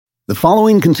The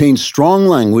following contains strong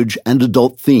language and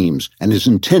adult themes and is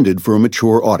intended for a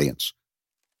mature audience.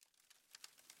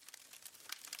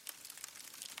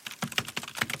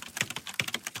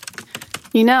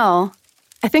 You know,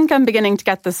 I think I'm beginning to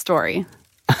get this story.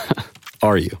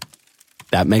 Are you?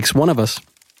 That makes one of us.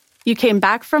 You came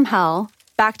back from hell,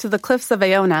 back to the cliffs of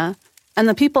Iona, and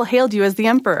the people hailed you as the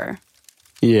emperor.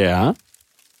 Yeah.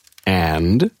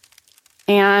 And?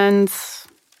 And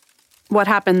what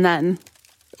happened then?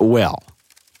 Well,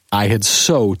 I had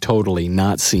so totally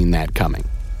not seen that coming.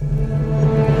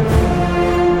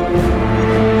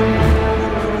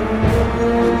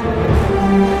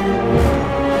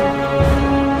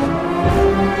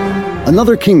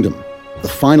 Another Kingdom, the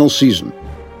final season.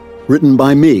 Written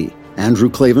by me, Andrew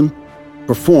Klavan.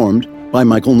 Performed by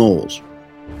Michael Knowles.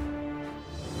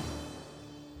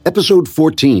 Episode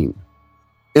 14,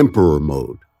 Emperor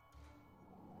Mode.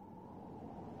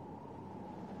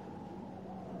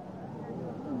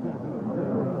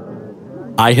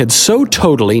 I had so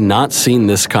totally not seen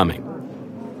this coming.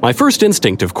 My first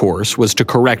instinct, of course, was to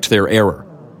correct their error.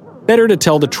 Better to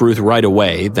tell the truth right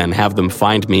away than have them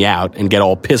find me out and get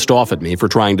all pissed off at me for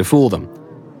trying to fool them.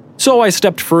 So I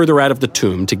stepped further out of the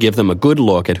tomb to give them a good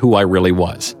look at who I really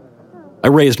was. I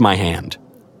raised my hand.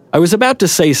 I was about to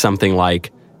say something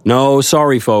like, "No,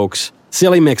 sorry folks,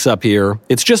 silly mix-up here.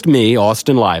 It's just me,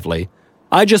 Austin Lively.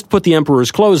 I just put the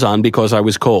Emperor's clothes on because I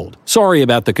was cold. Sorry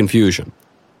about the confusion."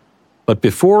 But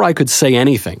before I could say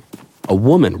anything, a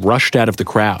woman rushed out of the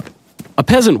crowd. A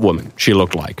peasant woman, she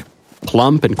looked like.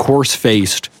 Plump and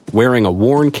coarse-faced, wearing a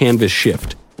worn canvas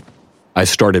shift. I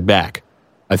started back.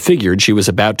 I figured she was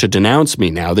about to denounce me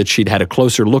now that she'd had a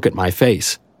closer look at my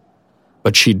face.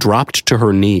 But she dropped to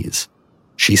her knees.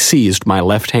 She seized my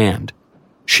left hand.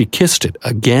 She kissed it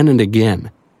again and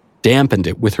again, dampened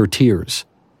it with her tears.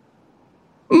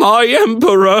 "My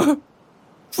Emperor,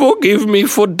 forgive me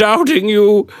for doubting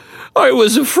you. I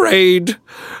was afraid.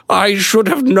 I should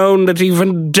have known that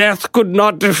even death could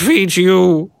not defeat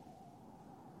you."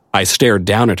 I stared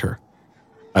down at her.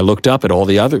 I looked up at all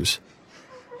the others.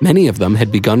 Many of them had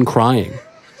begun crying.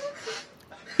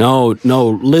 No,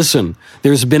 listen,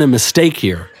 there's been a mistake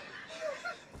here."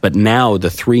 But now the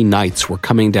three knights were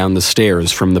coming down the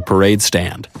stairs from the parade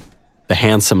stand. The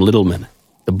handsome Littleman,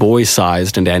 the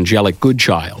boy-sized and angelic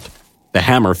Goodchild, the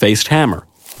hammer-faced Hammer.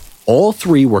 All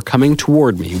three were coming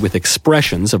toward me with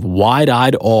expressions of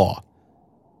wide-eyed awe.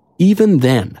 Even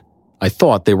then, I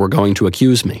thought they were going to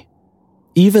accuse me.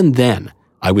 Even then,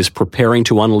 I was preparing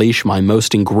to unleash my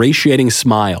most ingratiating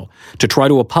smile to try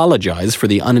to apologize for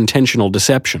the unintentional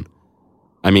deception.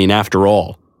 I mean, after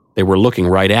all, they were looking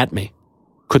right at me.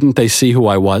 Couldn't they see who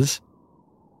I was?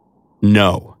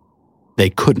 No,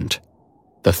 they couldn't.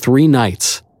 The three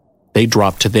knights, they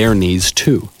dropped to their knees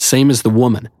too, same as the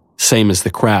woman, same as the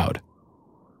crowd.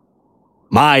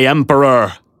 "My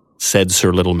Emperor," said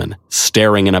Sir Littleman,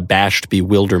 staring in abashed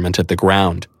bewilderment at the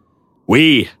ground.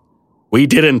 We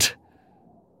didn't.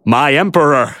 My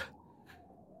Emperor.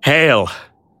 Hail.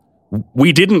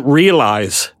 We didn't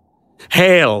realize.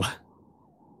 Hail."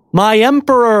 "My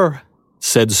Emperor,"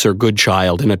 said Sir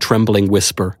Goodchild in a trembling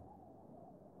whisper.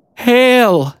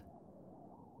 "Hail."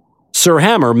 Sir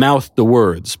Hammer mouthed the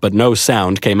words, but no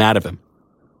sound came out of him.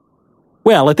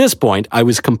 Well, at this point, I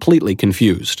was completely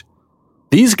confused.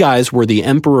 These guys were the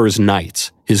Emperor's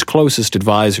knights, his closest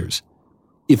advisors.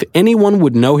 If anyone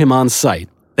would know him on sight,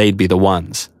 they'd be the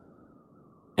ones.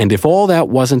 And if all that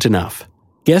wasn't enough,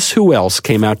 guess who else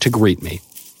came out to greet me?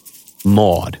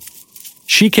 Maud.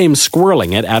 She came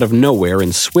squirreling it out of nowhere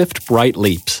in swift, bright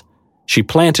leaps. She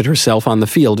planted herself on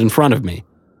the field in front of me.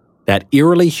 That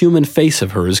eerily human face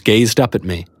of hers gazed up at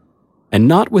me, and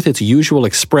not with its usual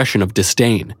expression of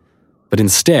disdain, but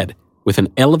instead with an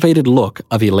elevated look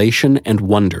of elation and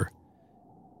wonder.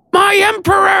 "My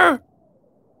Emperor!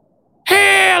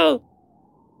 Hail!"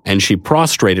 And she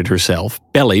prostrated herself,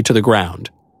 belly to the ground.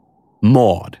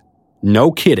 Maud,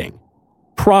 no kidding,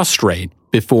 prostrate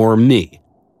before me.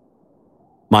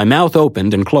 My mouth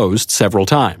opened and closed several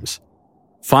times.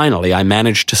 Finally, I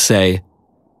managed to say,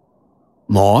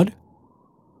 "Maud?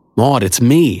 Maud, it's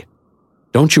me.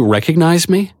 Don't you recognize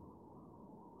me?"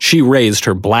 She raised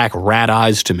her black rat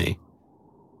eyes to me.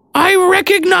 "I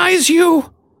recognize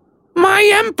you! My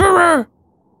Emperor!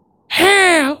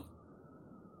 Hail!"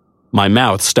 My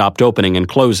mouth stopped opening and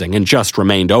closing and just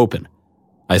remained open.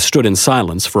 I stood in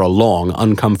silence for a long,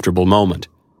 uncomfortable moment.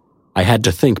 I had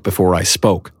to think before I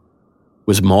spoke.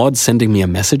 Was Maud sending me a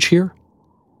message here?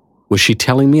 Was she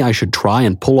telling me I should try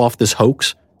and pull off this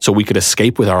hoax so we could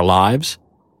escape with our lives?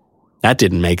 That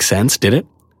didn't make sense, did it?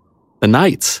 The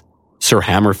knights, Sir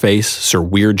Hammerface, Sir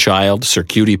Weirdchild, Sir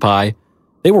Cutie Pie,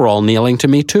 They were all kneeling to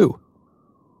me too.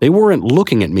 They weren't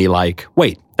looking at me like,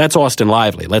 wait, that's Austin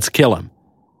Lively, let's kill him.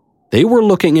 They were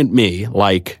looking at me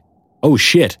like, oh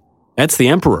shit, that's the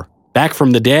Emperor, back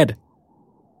from the dead.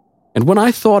 And when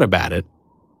I thought about it,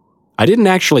 I didn't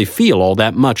actually feel all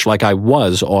that much like I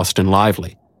was Austin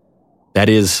Lively. That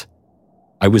is,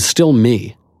 I was still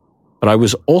me, but I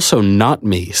was also not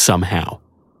me somehow.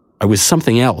 I was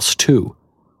something else too,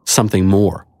 something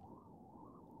more.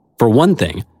 For one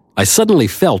thing, I suddenly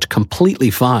felt completely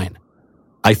fine.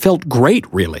 I felt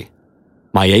great, really.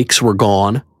 My aches were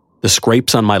gone. The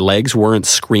scrapes on my legs weren't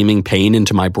screaming pain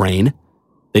into my brain.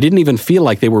 They didn't even feel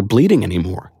like they were bleeding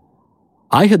anymore.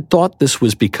 I had thought this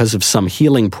was because of some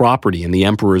healing property in the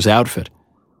Emperor's outfit,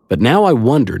 but now I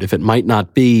wondered if it might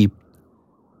not be,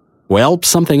 well,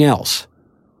 something else,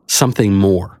 something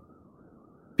more.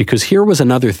 Because here was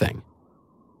another thing.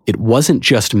 It wasn't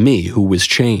just me who was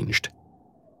changed.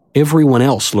 Everyone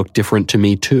else looked different to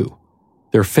me too.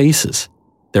 Their faces,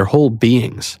 their whole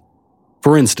beings.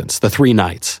 For instance, the three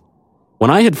knights.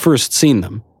 When I had first seen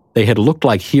them, they had looked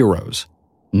like heroes,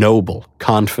 noble,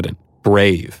 confident,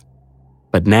 brave.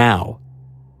 But now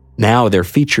their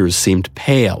features seemed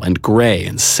pale and gray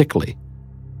and sickly.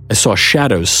 I saw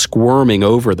shadows squirming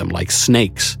over them like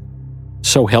snakes.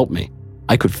 So help me,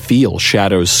 I could feel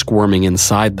shadows squirming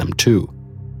inside them too.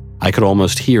 I could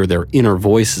almost hear their inner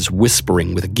voices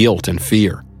whispering with guilt and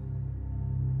fear.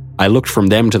 I looked from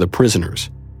them to the prisoners,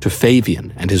 to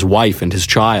Fabian and his wife and his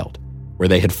child, where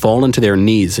they had fallen to their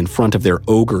knees in front of their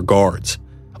ogre guards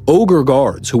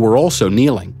who were also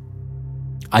kneeling.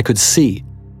 I could see,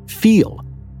 feel,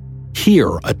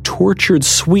 hear a tortured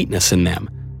sweetness in them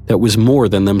that was more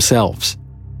than themselves.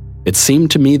 It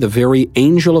seemed to me the very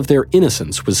angel of their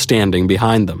innocence was standing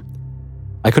behind them.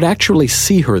 I could actually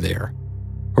see her there,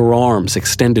 her arms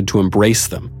extended to embrace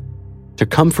them, to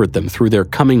comfort them through their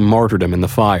coming martyrdom in the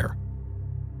fire.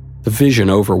 The vision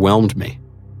overwhelmed me.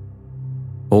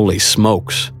 Holy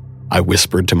smokes, I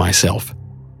whispered to myself.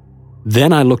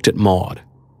 Then I looked at Maud.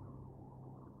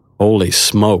 Holy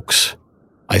smokes,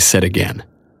 I said again.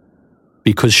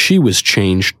 Because she was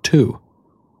changed too.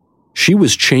 She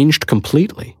was changed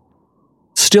completely.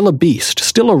 Still a beast,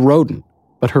 still a rodent,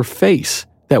 but her face,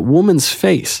 that woman's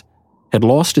face, had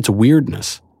lost its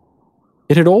weirdness.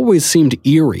 It had always seemed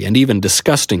eerie and even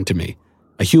disgusting to me,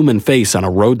 a human face on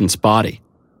a rodent's body.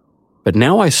 But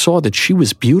now I saw that she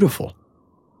was beautiful.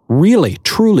 Really,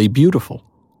 truly beautiful.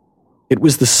 It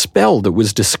was the spell that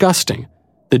was disgusting,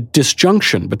 the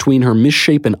disjunction between her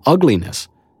misshapen ugliness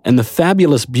and the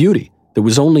fabulous beauty that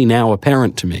was only now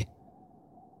apparent to me.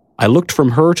 I looked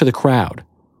from her to the crowd,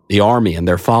 the army and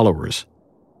their followers.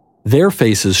 Their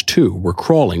faces, too, were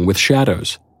crawling with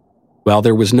shadows. While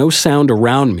there was no sound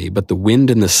around me but the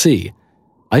wind and the sea,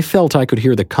 I felt I could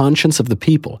hear the conscience of the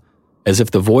people, as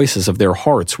if the voices of their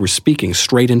hearts were speaking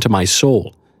straight into my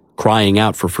soul, crying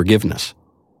out for forgiveness.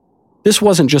 This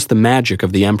wasn't just the magic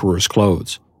of the Emperor's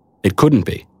clothes. It couldn't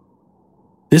be.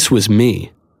 This was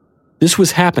me. This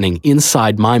was happening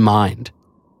inside my mind.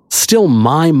 Still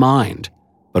my mind,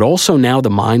 but also now the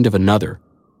mind of another.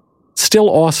 Still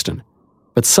Austin,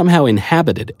 but somehow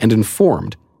inhabited and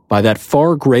informed by that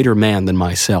far greater man than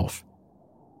myself.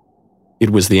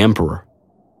 It was the Emperor.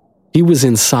 He was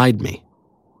inside me.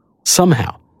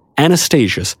 Somehow,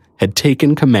 Anastasius had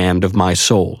taken command of my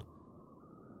soul.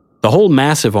 The whole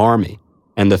massive army,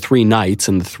 and the three knights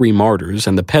and the three martyrs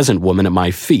and the peasant woman at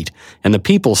my feet and the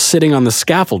people sitting on the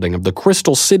scaffolding of the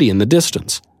crystal city in the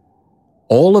distance,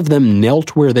 all of them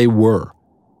knelt where they were,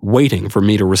 waiting for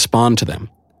me to respond to them.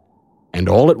 And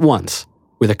all at once,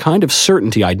 with a kind of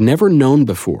certainty I'd never known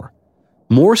before,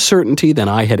 more certainty than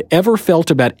I had ever felt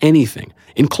about anything,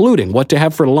 including what to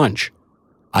have for lunch,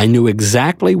 I knew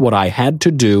exactly what I had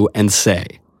to do and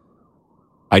say.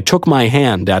 I took my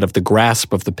hand out of the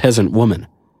grasp of the peasant woman.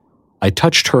 I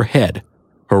touched her head,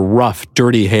 her rough,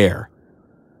 dirty hair.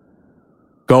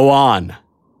 Go on.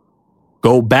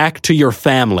 Go back to your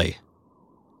family.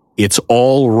 It's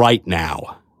all right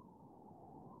now.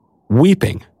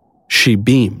 Weeping, she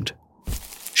beamed.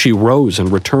 She rose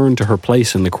and returned to her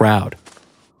place in the crowd.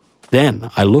 Then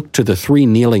I looked to the three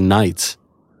kneeling knights.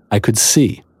 I could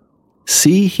see,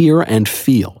 hear, and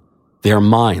feel their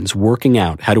minds working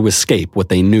out how to escape what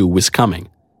they knew was coming.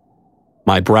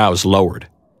 My brows lowered.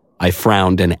 I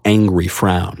frowned an angry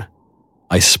frown.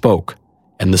 I spoke,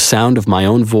 and the sound of my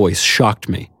own voice shocked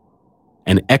me.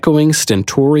 An echoing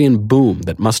stentorian boom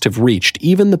that must have reached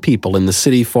even the people in the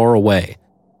city far away.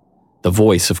 The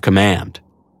voice of command.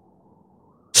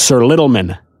 Sir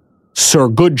Littleman, Sir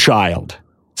Goodchild,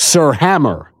 Sir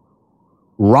Hammer,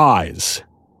 rise.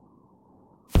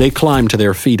 They climbed to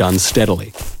their feet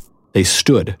unsteadily. They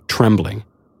stood, trembling.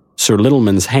 Sir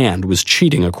Littleman's hand was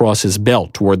cheating across his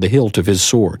belt toward the hilt of his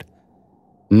sword.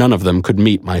 None of them could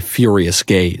meet my furious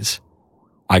gaze.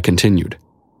 I continued.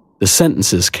 The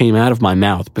sentences came out of my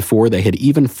mouth before they had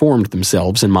even formed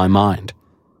themselves in my mind.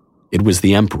 It was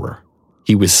the Emperor.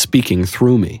 He was speaking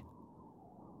through me.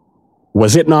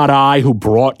 "Was it not I who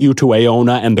brought you to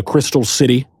Aona and the Crystal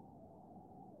City?"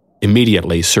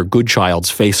 Immediately, Sir Goodchild's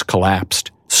face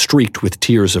collapsed, streaked with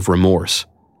tears of remorse.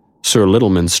 Sir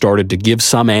Littleman started to give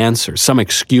some answer, some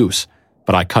excuse,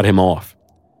 but I cut him off.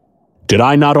 "Did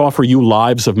I not offer you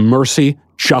lives of mercy,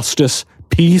 justice,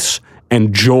 peace,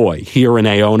 and joy here in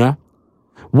Aona?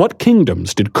 What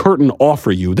kingdoms did Curtin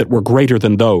offer you that were greater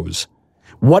than those?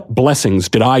 What blessings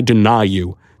did I deny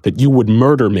you that you would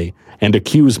murder me and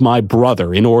accuse my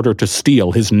brother in order to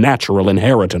steal his natural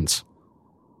inheritance?"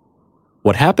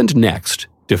 What happened next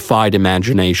defied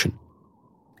imagination.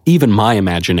 Even my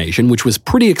imagination, which was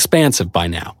pretty expansive by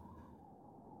now.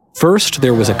 First,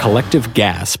 there was a collective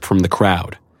gasp from the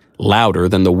crowd, louder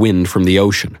than the wind from the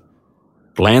ocean.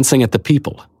 Glancing at the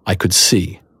people, I could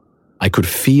see, I could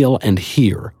feel and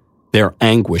hear their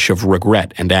anguish of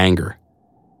regret and anger.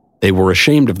 They were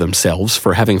ashamed of themselves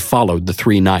for having followed the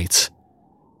three knights,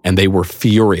 and they were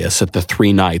furious at the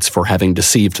three knights for having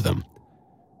deceived them.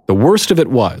 The worst of it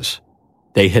was,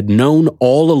 they had known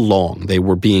all along they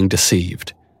were being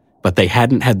deceived, but they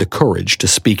hadn't had the courage to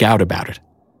speak out about it.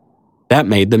 That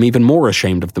made them even more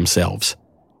ashamed of themselves,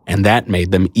 and that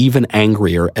made them even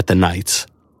angrier at the knights.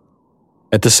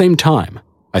 At the same time,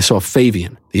 I saw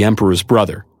Fabian, the Emperor's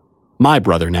brother, my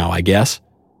brother now, I guess,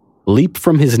 leap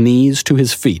from his knees to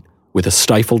his feet with a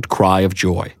stifled cry of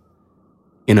joy.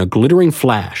 In a glittering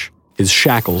flash, his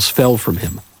shackles fell from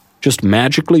him, just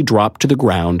magically dropped to the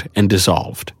ground and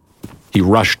dissolved. He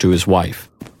rushed to his wife.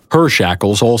 Her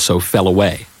shackles also fell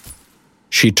away.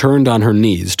 She turned on her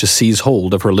knees to seize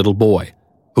hold of her little boy,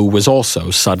 who was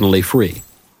also suddenly free.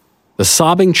 The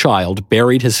sobbing child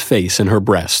buried his face in her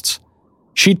breasts.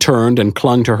 She turned and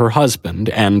clung to her husband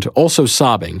and, also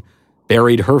sobbing,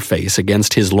 buried her face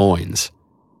against his loins.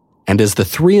 And as the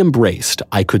three embraced,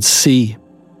 I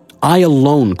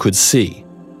alone could see,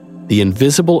 the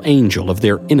invisible angel of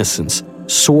their innocence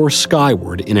soar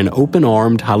skyward in an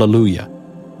open-armed hallelujah,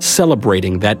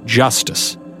 celebrating that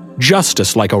justice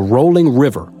like a rolling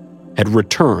river, had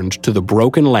returned to the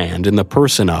broken land in the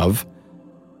person of,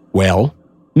 well,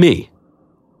 me.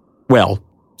 Well,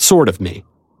 sort of me.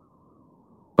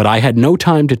 But I had no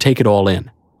time to take it all in,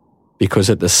 because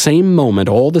at the same moment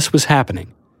all this was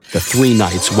happening, the three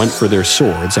knights went for their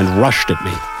swords and rushed at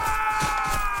me.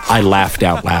 I laughed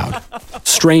out loud.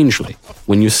 Strangely,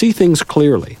 when you see things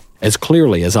clearly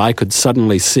as I could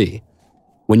suddenly see,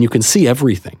 when you can see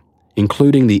everything,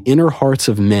 including the inner hearts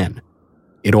of men,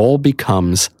 it all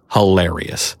becomes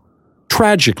hilarious.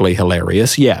 Tragically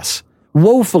hilarious, yes.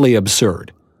 Woefully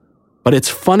absurd. But it's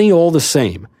funny all the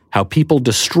same how people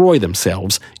destroy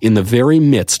themselves in the very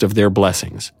midst of their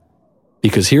blessings.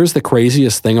 Because here's the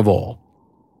craziest thing of all.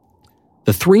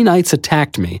 The three knights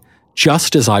attacked me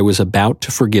just as I was about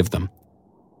to forgive them.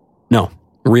 No,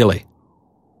 really.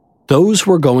 Those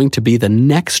were going to be the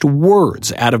next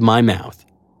words out of my mouth.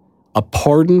 A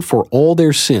pardon for all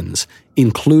their sins,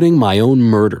 including my own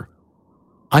murder.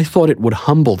 I thought it would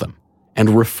humble them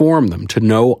and reform them to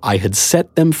know I had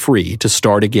set them free to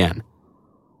start again.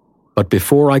 But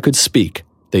before I could speak,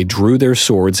 they drew their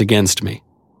swords against me.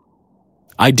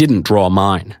 I didn't draw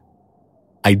mine.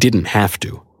 I didn't have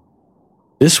to.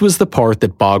 This was the part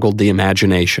that boggled the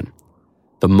imagination.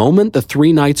 The moment the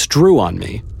three knights drew on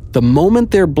me, the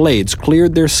moment their blades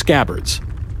cleared their scabbards,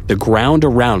 the ground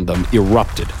around them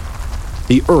erupted.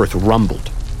 The earth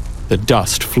rumbled. The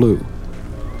dust flew.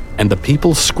 And the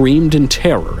people screamed in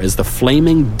terror as the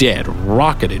flaming dead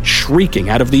rocketed shrieking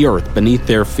out of the earth beneath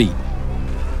their feet.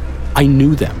 I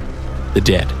knew them, the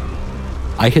dead.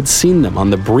 I had seen them on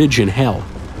the bridge in hell,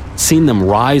 seen them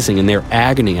rising in their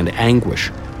agony and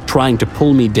anguish, trying to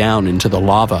pull me down into the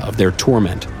lava of their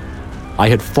torment. I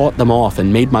had fought them off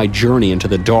and made my journey into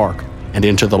the dark and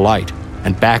into the light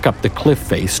and back up the cliff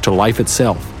face to life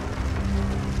itself.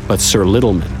 But Sir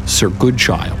Littleman, Sir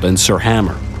Goodchild, and Sir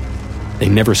Hammer, they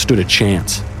never stood a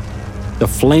chance. The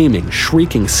flaming,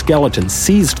 shrieking skeleton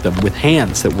seized them with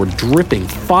hands that were dripping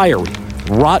fiery,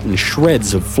 rotten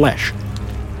shreds of flesh.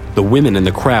 The women in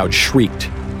the crowd shrieked.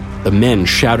 The men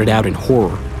shouted out in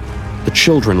horror. The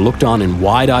children looked on in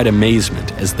wide-eyed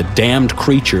amazement as the damned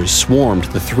creatures swarmed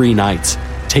the three knights,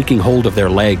 taking hold of their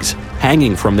legs,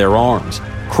 hanging from their arms,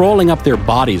 crawling up their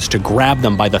bodies to grab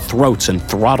them by the throats and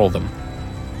throttle them.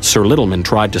 Sir Littleman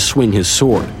tried to swing his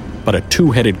sword, but a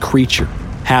two-headed creature,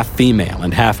 half female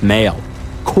and half male,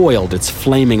 coiled its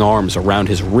flaming arms around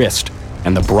his wrist,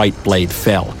 and the bright blade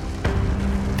fell.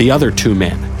 The other two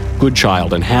men,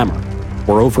 Goodchild and Hammer,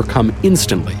 were overcome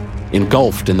instantly,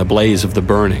 engulfed in the blaze of the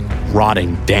burning,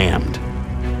 rotting damned.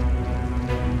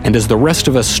 And as the rest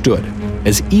of us stood,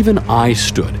 as even I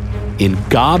stood, in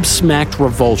gobsmacked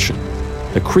revulsion,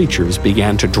 the creatures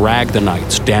began to drag the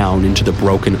knights down into the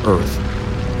broken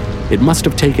earth. It must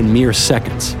have taken mere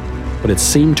seconds, but it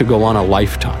seemed to go on a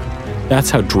lifetime. That's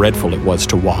how dreadful it was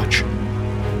to watch.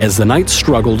 As the knights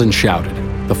struggled and shouted,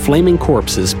 the flaming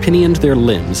corpses pinioned their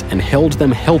limbs and held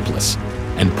them helpless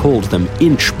and pulled them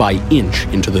inch by inch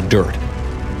into the dirt.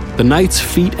 The knights'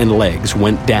 feet and legs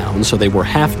went down so they were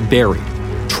half buried,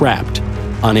 trapped,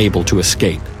 unable to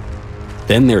escape.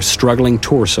 Then their struggling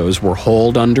torsos were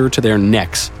hauled under to their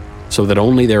necks so that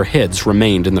only their heads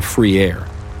remained in the free air.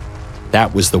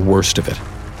 That was the worst of it.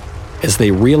 As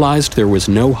they realized there was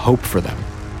no hope for them,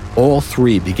 all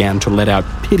three began to let out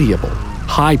pitiable,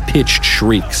 high-pitched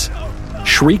shrieks.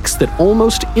 Shrieks that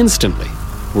almost instantly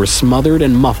were smothered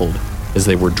and muffled as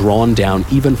they were drawn down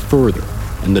even further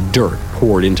and the dirt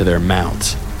poured into their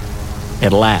mouths.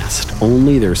 At last,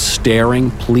 only their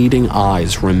staring, pleading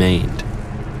eyes remained.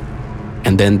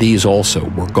 And then these also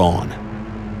were gone.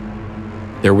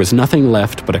 There was nothing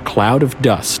left but a cloud of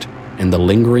dust and the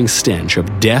lingering stench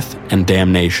of death and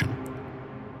damnation.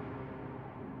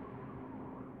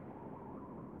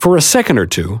 For a second or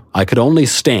two, I could only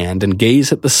stand and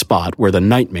gaze at the spot where the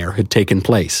nightmare had taken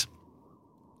place.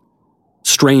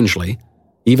 Strangely,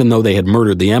 even though they had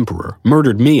murdered the Emperor,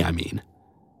 murdered me, I mean,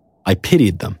 I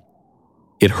pitied them.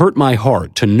 It hurt my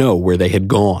heart to know where they had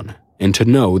gone, and to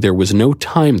know there was no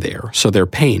time there so their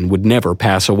pain would never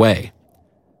pass away.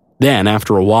 Then,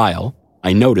 after a while,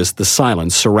 I noticed the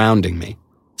silence surrounding me,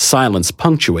 silence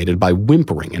punctuated by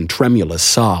whimpering and tremulous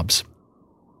sobs.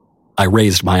 I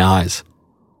raised my eyes.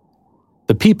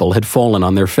 The people had fallen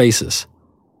on their faces.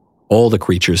 All the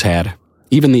creatures had.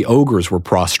 Even the ogres were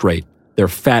prostrate, their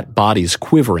fat bodies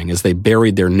quivering as they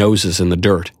buried their noses in the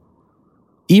dirt.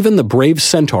 Even the brave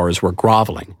centaurs were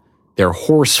groveling, their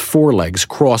horse forelegs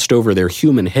crossed over their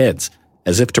human heads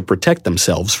as if to protect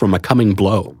themselves from a coming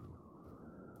blow.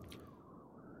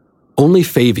 Only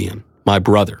Fabian, my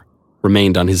brother,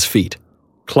 remained on his feet,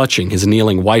 clutching his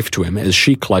kneeling wife to him as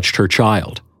she clutched her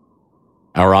child.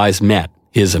 Our eyes met,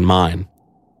 his and mine.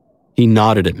 He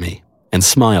nodded at me and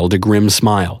smiled a grim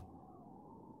smile.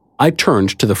 I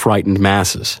turned to the frightened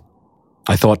masses.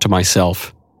 I thought to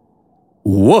myself,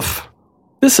 "Woof!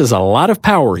 This is a lot of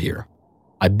power here.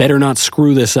 I better not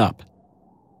screw this up."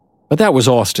 But that was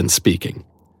Austin speaking.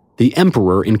 The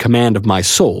Emperor in command of my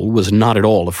soul was not at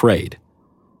all afraid.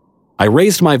 I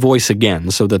raised my voice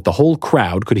again so that the whole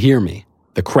crowd could hear me,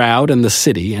 the crowd and the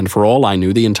city, and for all I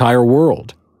knew, the entire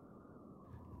world.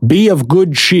 "Be of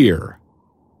good cheer."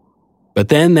 But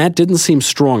then that didn't seem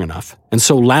strong enough, and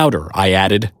so louder I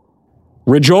added,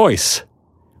 "Rejoice!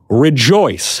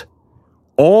 Rejoice!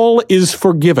 All is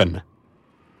forgiven.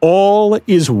 All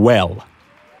is well."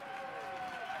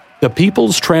 The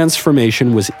people's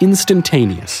transformation was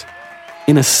instantaneous.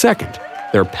 In a second,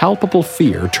 their palpable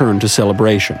fear turned to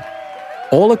celebration.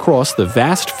 All across the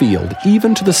vast field,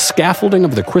 even to the scaffolding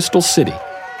of the Crystal City,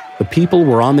 the people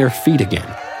were on their feet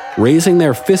again, raising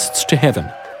their fists to heaven,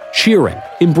 cheering,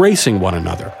 embracing one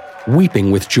another, weeping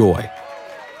with joy.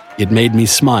 It made me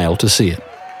smile to see it.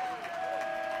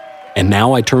 And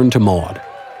now I turned to Maud.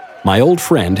 My old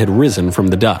friend had risen from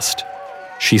the dust.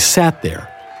 She sat there,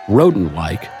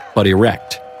 rodent-like but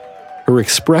erect. Her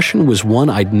expression was one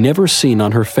I'd never seen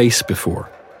on her face before.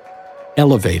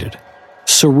 Elevated,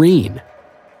 serene,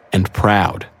 and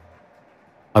proud.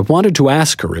 I wanted to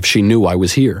ask her if she knew I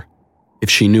was here, if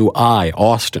she knew I,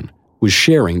 Austin, was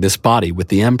sharing this body with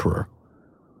the Emperor.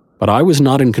 But I was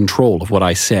not in control of what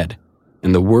I said,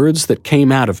 and the words that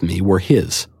came out of me were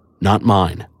his, not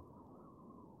mine.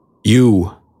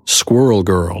 "You, squirrel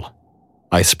girl,"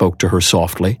 I spoke to her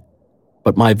softly,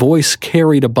 but my voice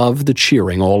carried above the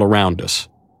cheering all around us.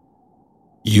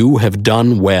 "You have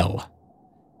done well.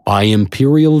 By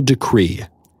imperial decree,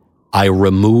 I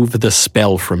remove the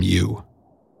spell from you."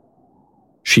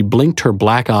 She blinked her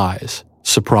black eyes,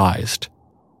 surprised.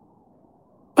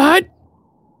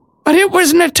 But it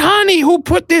was Natani who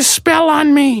put this spell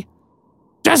on me.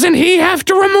 Doesn't he have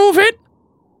to remove it?"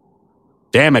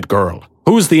 "Damn it, girl.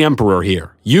 Who's the Emperor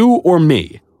here, you or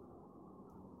me?"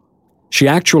 She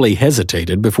actually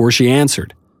hesitated before she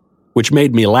answered, which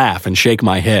made me laugh and shake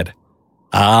my head.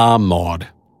 "Ah, Maud."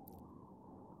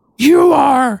 "You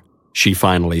are," she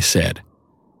finally said.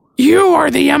 "You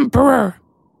are the Emperor."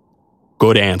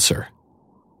 Good answer.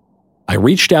 I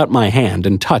reached out my hand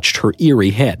and touched her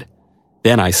eerie head,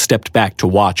 Then I stepped back to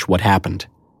watch what happened.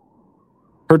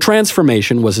 Her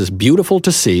transformation was as beautiful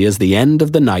to see as the end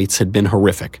of the nights had been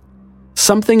horrific.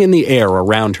 Something in the air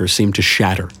around her seemed to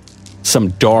shatter, some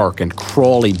dark and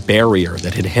crawly barrier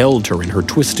that had held her in her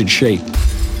twisted shape.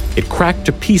 It cracked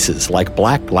to pieces like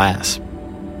black glass.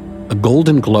 A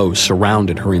golden glow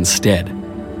surrounded her instead,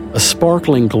 a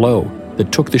sparkling glow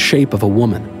that took the shape of a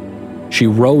woman. She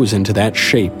rose into that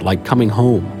shape like coming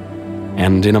home,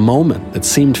 and in a moment that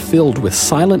seemed filled with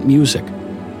silent music,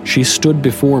 she stood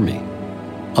before me,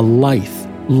 a lithe,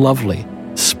 lovely,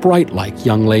 sprite-like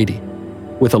young lady,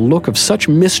 with a look of such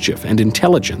mischief and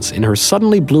intelligence in her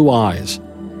suddenly blue eyes.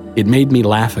 It made me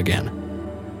laugh again.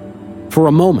 For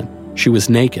a moment, she was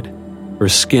naked, her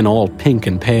skin all pink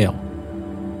and pale.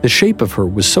 The shape of her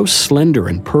was so slender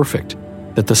and perfect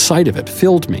that the sight of it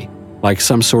filled me like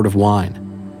some sort of wine.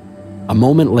 A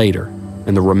moment later,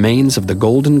 and the remains of the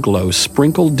golden glow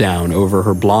sprinkled down over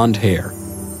her blonde hair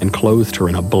and clothed her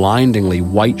in a blindingly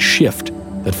white shift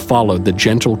that followed the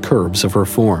gentle curves of her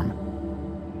form.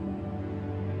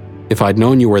 If I'd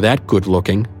known you were that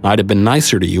good-looking, I'd have been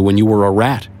nicer to you when you were a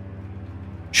rat.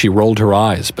 She rolled her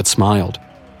eyes but smiled.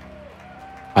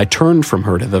 I turned from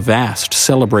her to the vast,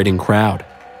 celebrating crowd.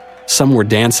 Some were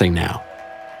dancing now.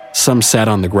 Some sat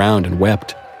on the ground and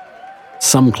wept.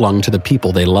 Some clung to the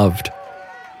people they loved.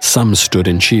 Some stood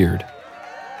and cheered.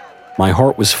 My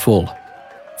heart was full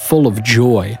of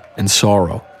joy and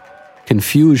sorrow,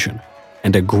 confusion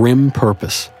and a grim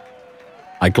purpose.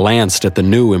 I glanced at the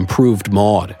new, improved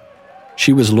Maud.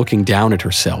 She was looking down at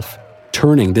herself,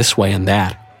 turning this way and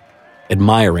that,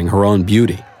 admiring her own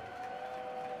beauty.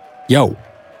 "Yo,"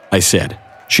 I said.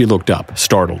 She looked up,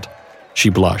 startled. She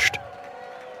blushed.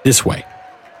 "This way."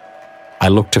 I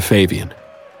looked to Fabian.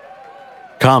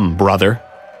 "Come, brother."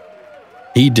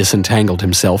 He disentangled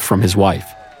himself from his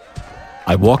wife.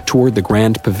 I walked toward the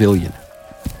grand pavilion.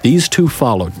 These two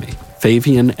followed me,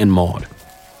 Fabian and Maud.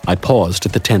 I paused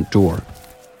at the tent door.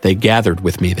 They gathered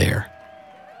with me there.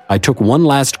 I took one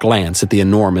last glance at the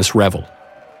enormous revel.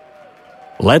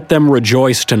 Let them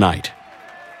rejoice tonight.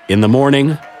 In the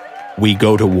morning, we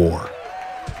go to war.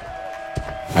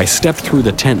 I stepped through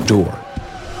the tent door.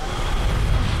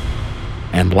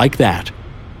 And like that,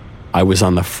 I was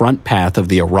on the front path of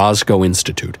the Orozco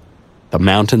Institute, the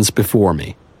mountains before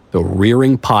me, the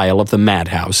rearing pile of the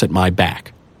madhouse at my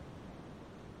back.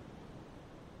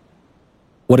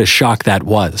 What a shock that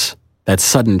was, that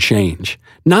sudden change,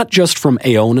 not just from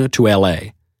Aona to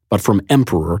LA, but from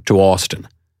Emperor to Austin.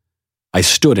 I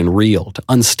stood and reeled,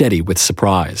 unsteady with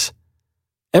surprise.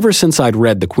 Ever since I'd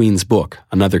read the Queen's book,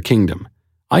 Another Kingdom,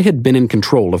 I had been in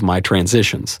control of my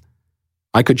transitions.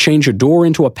 I could change a door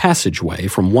into a passageway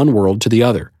from one world to the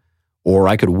other, or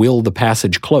I could will the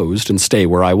passage closed and stay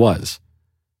where I was.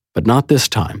 But not this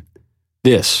time.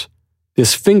 This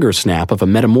finger snap of a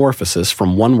metamorphosis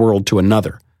from one world to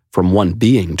another, from one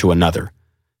being to another,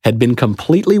 had been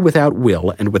completely without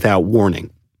will and without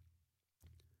warning.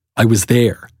 I was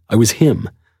there. I was him.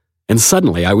 And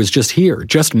suddenly I was just here,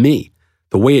 just me,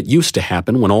 the way it used to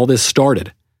happen when all this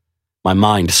started. My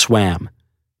mind swam,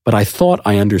 but I thought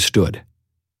I understood.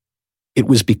 It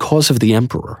was because of the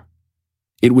Emperor.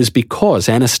 It was because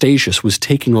Anastasius was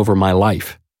taking over my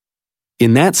life.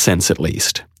 In that sense, at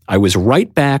least, I was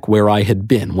right back where I had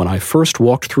been when I first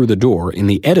walked through the door in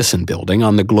the Edison building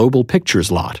on the Global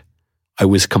Pictures lot. I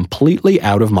was completely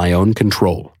out of my own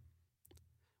control.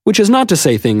 Which is not to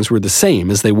say things were the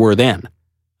same as they were then.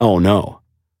 Oh no.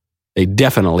 They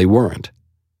definitely weren't.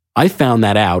 I found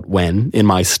that out when, in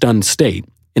my stunned state,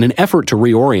 in an effort to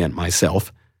reorient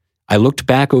myself, I looked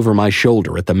back over my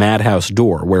shoulder at the madhouse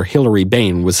door where Hilary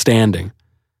Bain was standing.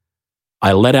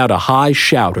 I let out a high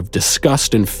shout of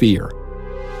disgust and fear.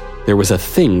 There was a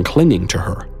thing clinging to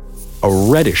her,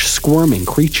 a reddish, squirming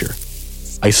creature.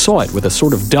 I saw it with a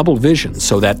sort of double vision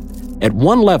so that, at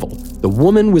one level, the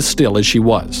woman was still as she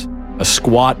was, a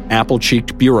squat,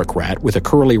 apple-cheeked bureaucrat with a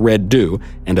curly red do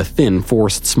and a thin,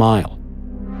 forced smile.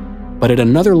 But at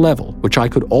another level, which I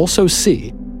could also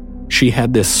see, she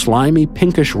had this slimy,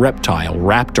 pinkish reptile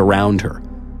wrapped around her,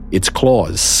 its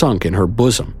claws sunk in her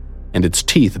bosom, and its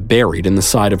teeth buried in the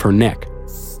side of her neck.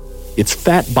 Its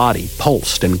fat body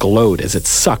pulsed and glowed as it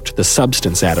sucked the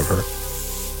substance out of her.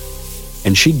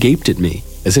 And she gaped at me,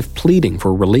 as if pleading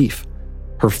for relief,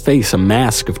 her face a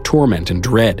mask of torment and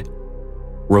dread.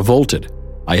 Revolted,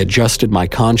 I adjusted my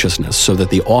consciousness so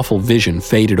that the awful vision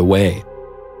faded away,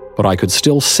 but I could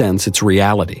still sense its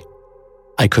reality.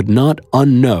 I could not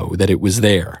unknow that it was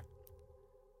there.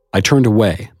 I turned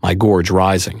away, my gorge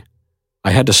rising.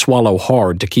 I had to swallow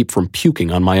hard to keep from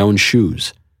puking on my own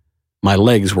shoes. My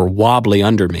legs were wobbly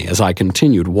under me as I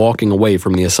continued walking away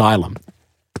from the asylum.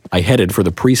 I headed for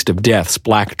the Priest of Death's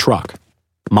black truck.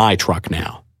 My truck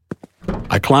now.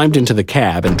 I climbed into the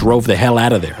cab and drove the hell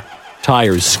out of there,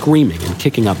 tires screaming and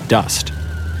kicking up dust.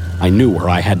 I knew where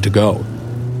I had to go.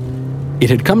 It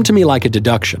had come to me like a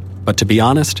deduction, but to be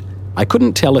honest, I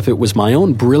couldn't tell if it was my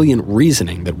own brilliant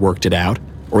reasoning that worked it out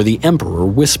or the Emperor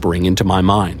whispering into my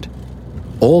mind.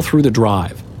 All through the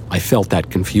drive, I felt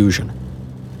that confusion.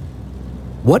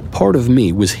 What part of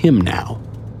me was him now?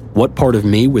 What part of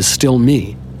me was still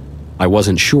me? I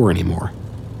wasn't sure anymore.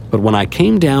 But when I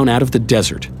came down out of the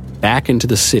desert, back into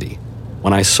the city,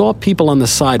 when I saw people on the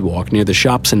sidewalk near the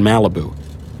shops in Malibu,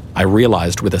 I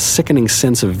realized with a sickening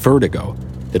sense of vertigo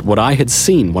that what I had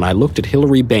seen when I looked at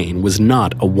Hilary Bain was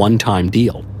not a one-time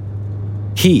deal.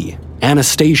 He,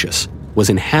 Anastasius, was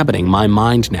inhabiting my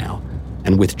mind now,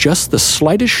 and with just the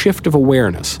slightest shift of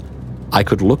awareness, I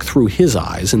could look through his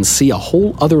eyes and see a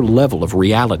whole other level of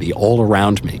reality all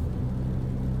around me.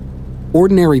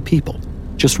 Ordinary people,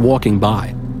 just walking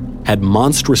by, had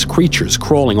monstrous creatures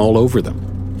crawling all over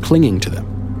them, clinging to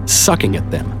them, sucking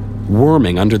at them,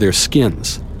 worming under their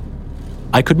skins.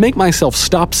 I could make myself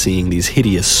stop seeing these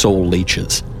hideous soul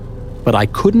leeches, but I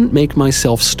couldn't make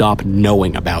myself stop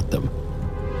knowing about them.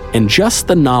 And just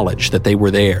the knowledge that they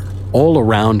were there, all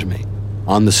around me,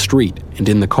 on the street and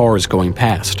in the cars going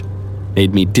past,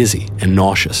 made me dizzy and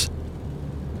nauseous.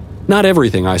 Not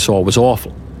everything I saw was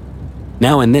awful.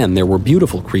 Now and then there were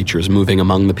beautiful creatures moving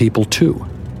among the people too,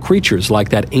 creatures like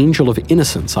that angel of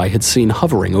innocence I had seen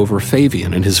hovering over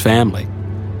Fabian and his family.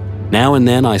 Now and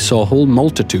then I saw whole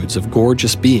multitudes of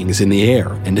gorgeous beings in the air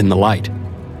and in the light,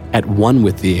 at one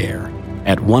with the air,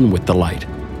 at one with the light,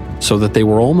 so that they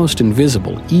were almost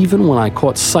invisible even when I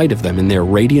caught sight of them in their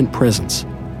radiant presence.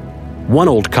 One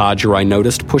old codger I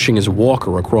noticed pushing his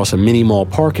walker across a mini-mall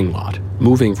parking lot,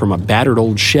 moving from a battered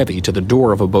old Chevy to the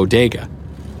door of a bodega,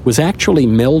 was actually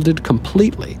melded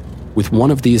completely with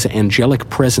one of these angelic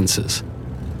presences.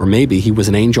 Or maybe he was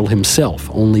an angel himself,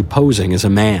 only posing as a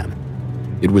man.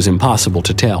 It was impossible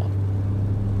to tell.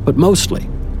 But mostly,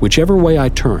 whichever way I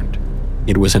turned,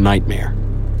 it was a nightmare.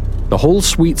 The whole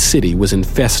sweet city was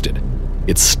infested.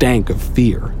 It stank of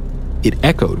fear. It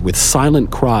echoed with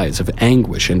silent cries of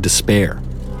anguish and despair.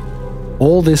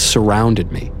 All this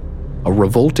surrounded me, a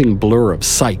revolting blur of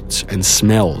sights and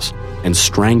smells and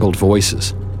strangled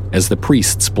voices, as the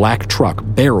priest's black truck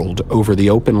barreled over the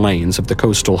open lanes of the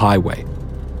coastal highway.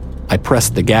 I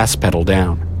pressed the gas pedal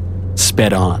down,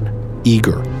 sped on,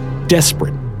 eager,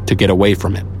 desperate to get away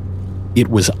from it. It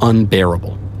was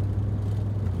unbearable.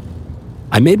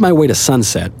 I made my way to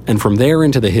Sunset and from there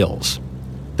into the hills.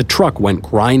 The truck went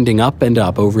grinding up and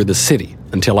up over the city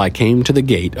until I came to the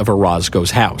gate of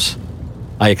Orozco's house.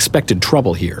 I expected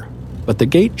trouble here, but the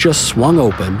gate just swung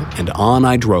open and on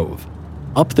I drove,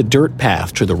 up the dirt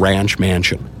path to the ranch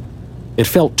mansion. It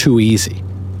felt too easy.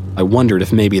 I wondered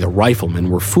if maybe the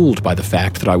riflemen were fooled by the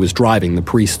fact that I was driving the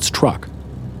priest's truck.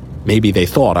 Maybe they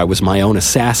thought I was my own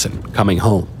assassin coming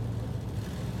home.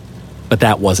 But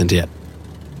that wasn't it.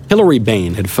 Hilary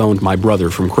Bain had phoned my brother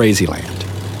from Crazyland.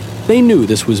 They knew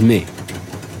this was me.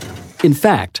 In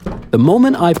fact, the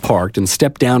moment I parked and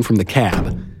stepped down from the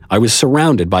cab, I was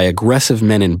surrounded by aggressive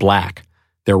men in black,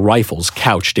 their rifles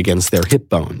couched against their hip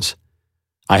bones.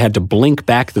 I had to blink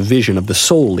back the vision of the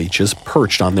soul leeches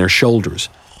perched on their shoulders,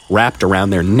 wrapped around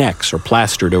their necks or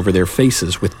plastered over their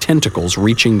faces with tentacles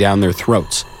reaching down their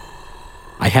throats.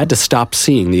 I had to stop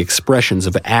seeing the expressions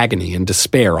of agony and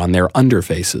despair on their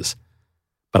underfaces,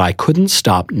 but I couldn't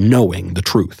stop knowing the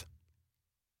truth.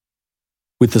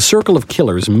 With the circle of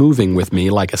killers moving with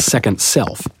me like a second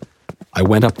self, I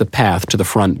went up the path to the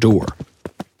front door.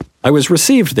 I was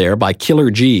received there by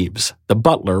Killer Jeeves, the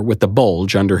butler with the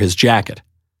bulge under his jacket.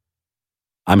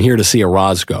 "I'm here to see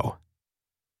Orozco."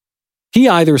 He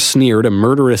either sneered a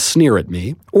murderous sneer at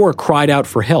me or cried out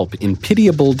for help in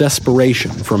pitiable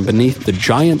desperation from beneath the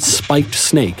giant spiked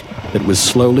snake that was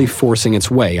slowly forcing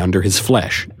its way under his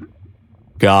flesh.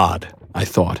 God, I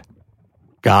thought.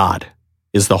 God,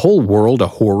 is the whole world a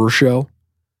horror show?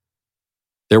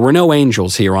 There were no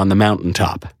angels here on the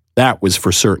mountaintop. That was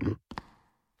for certain.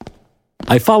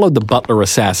 I followed the butler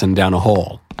assassin down a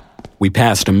hall. We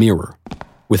passed a mirror.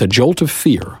 With a jolt of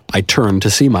fear, I turned to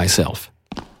see myself.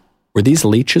 Were these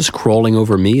leeches crawling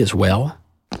over me as well?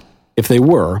 If they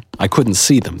were, I couldn't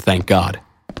see them, thank God.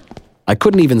 I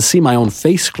couldn't even see my own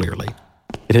face clearly.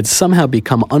 It had somehow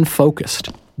become unfocused,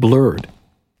 blurred,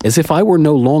 as if I were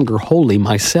no longer wholly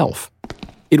myself.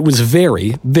 It was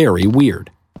very, very weird.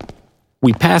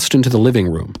 We passed into the living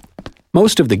room.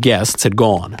 Most of the guests had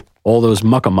gone, all those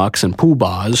muckamucks and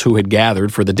poobahs who had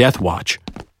gathered for the death watch.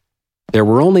 There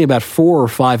were only about 4 or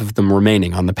 5 of them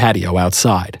remaining on the patio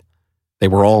outside. They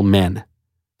were all men.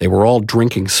 They were all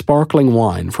drinking sparkling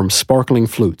wine from sparkling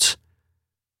flutes.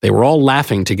 They were all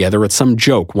laughing together at some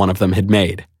joke one of them had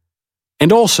made.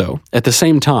 And also, at the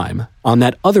same time, on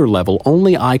that other level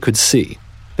only I could see,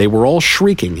 they were all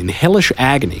shrieking in hellish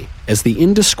agony as the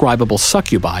indescribable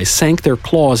succubi sank their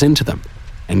claws into them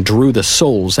and drew the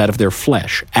souls out of their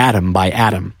flesh, atom by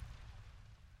atom.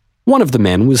 One of the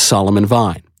men was Solomon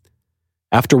Vine.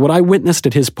 After what I witnessed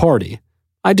at his party,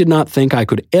 I did not think I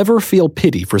could ever feel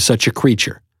pity for such a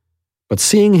creature. But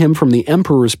seeing him from the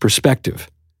Emperor's perspective,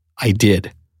 I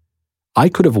did. I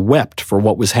could have wept for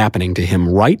what was happening to him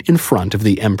right in front of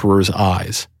the Emperor's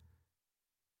eyes.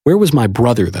 Where was my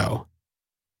brother, though?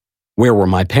 Where were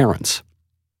my parents?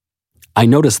 I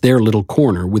noticed their little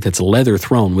corner with its leather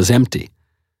throne was empty.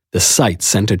 The sight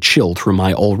sent a chill through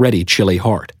my already chilly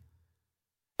heart.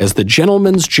 As the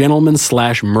gentleman's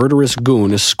gentleman/murderous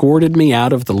goon escorted me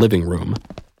out of the living room,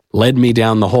 led me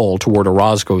down the hall toward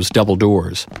Orozco's double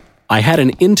doors, I had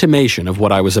an intimation of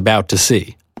what I was about to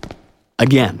see.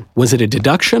 Again, was it a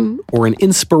deduction or an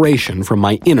inspiration from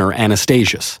my inner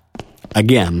Anastasius?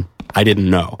 Again, I didn't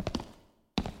know.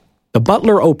 The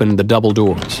butler opened the double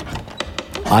doors.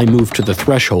 I moved to the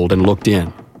threshold and looked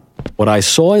in. What I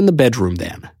saw in the bedroom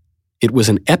then, it was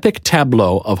an epic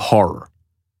tableau of horror.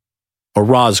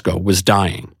 Orozco was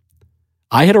dying.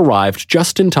 I had arrived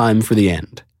just in time for the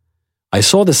end. I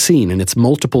saw the scene in its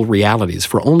multiple realities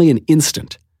for only an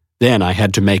instant. Then I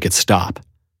had to make it stop.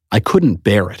 I couldn't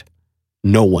bear it.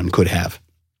 No one could have.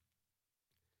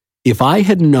 If I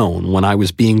had known when I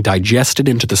was being digested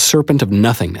into the serpent of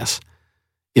nothingness,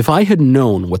 if I had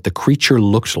known what the creature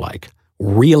looked like,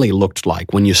 really looked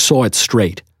like when you saw it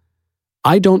straight,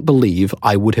 I don't believe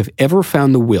I would have ever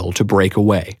found the will to break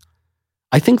away.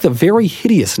 I think the very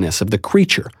hideousness of the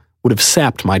creature would have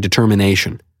sapped my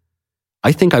determination.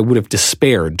 I think I would have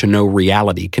despaired to know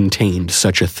reality contained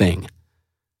such a thing.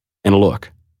 And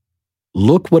look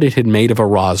what it had made of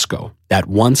Orozco, that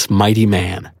once mighty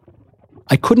man.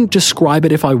 I couldn't describe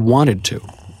it if I wanted to.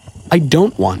 I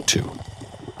don't want to.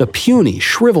 The puny,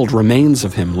 shriveled remains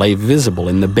of him lay visible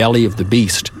in the belly of the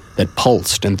beast that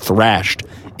pulsed and thrashed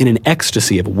in an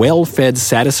ecstasy of well-fed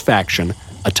satisfaction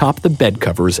atop the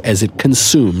bedcovers as it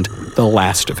consumed the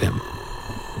last of him.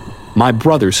 My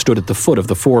brother stood at the foot of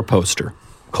the four-poster,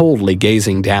 coldly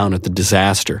gazing down at the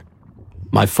disaster.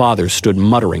 My father stood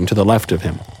muttering to the left of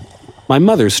him. My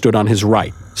mother stood on his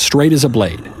right, straight as a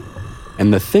blade.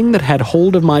 And the thing that had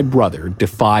hold of my brother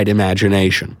defied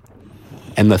imagination.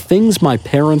 And the things my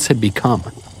parents had become,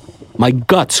 my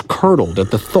guts curdled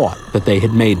at the thought that they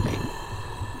had made me.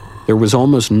 There was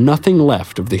almost nothing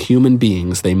left of the human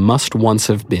beings they must once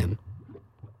have been.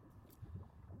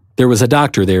 There was a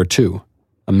doctor there, too,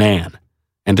 a man,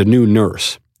 and a new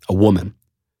nurse, a woman.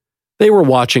 They were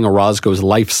watching Orozco's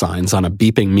life signs on a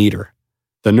beeping meter.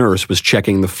 The nurse was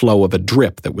checking the flow of a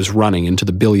drip that was running into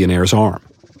the billionaire's arm.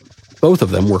 Both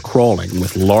of them were crawling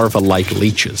with larva-like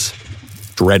leeches.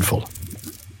 Dreadful.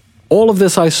 All of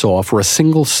this I saw for a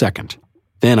single second.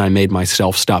 Then I made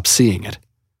myself stop seeing it.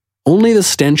 Only the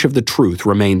stench of the truth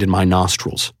remained in my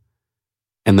nostrils.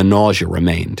 And the nausea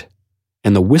remained.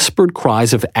 And the whispered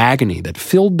cries of agony that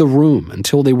filled the room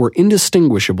until they were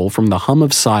indistinguishable from the hum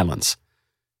of silence.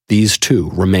 These too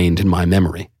remained in my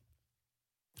memory.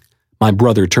 My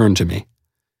brother turned to me.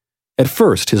 At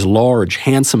first, his large,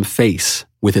 handsome face,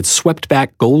 with its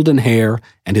swept-back golden hair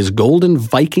and his golden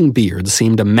Viking beard,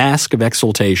 seemed a mask of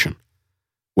exultation.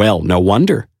 Well, no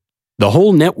wonder. The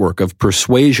whole network of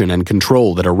persuasion and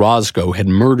control that Orozco had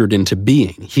murdered into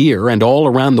being here and all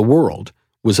around the world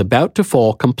was about to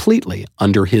fall completely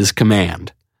under his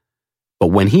command. But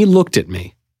when he looked at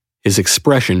me, his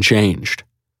expression changed.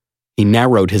 He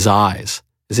narrowed his eyes,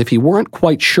 as if he weren't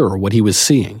quite sure what he was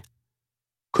seeing.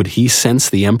 Could he sense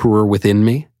the Emperor within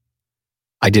me?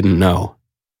 I didn't know.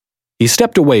 He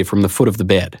stepped away from the foot of the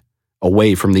bed,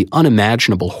 away from the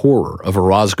unimaginable horror of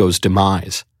Orozco's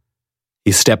demise.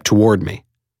 He stepped toward me.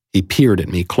 He peered at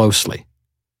me closely.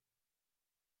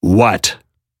 "What?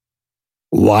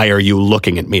 Why are you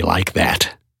looking at me like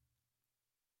that?"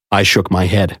 I shook my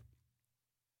head.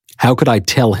 How could I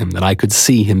tell him that I could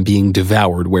see him being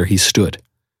devoured where he stood?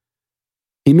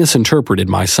 He misinterpreted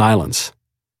my silence.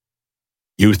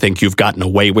 "You think you've gotten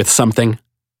away with something?"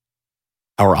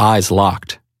 Our eyes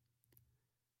locked.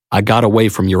 "I got away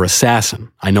from your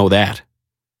assassin, I know that.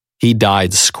 He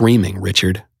died screaming,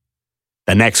 Richard.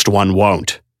 The next one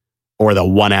won't, or the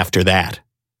one after that."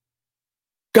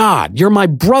 "God, you're my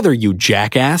brother, you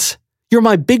jackass! You're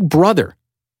my big brother!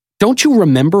 Don't you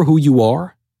remember who you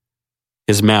are?"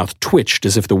 His mouth twitched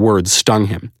as if the words stung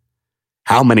him.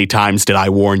 How many times did I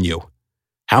warn you?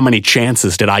 How many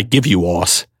chances did I give you,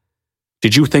 Oz?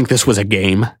 Did you think this was a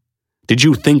game? Did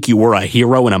you think you were a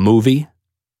hero in a movie?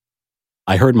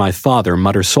 I heard my father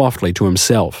mutter softly to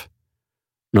himself.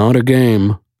 Not a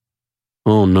game.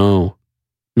 Oh no,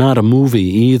 not a movie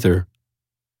either.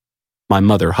 My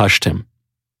mother hushed him.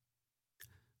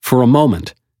 For a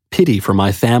moment, pity for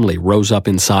my family rose up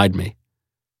inside me.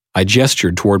 I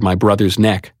gestured toward my brother's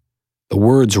neck. The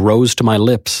words rose to my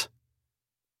lips.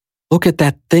 Look at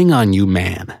that thing on you,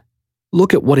 man.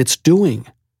 Look at what it's doing.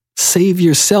 Save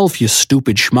yourself, you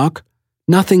stupid schmuck.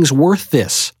 Nothing's worth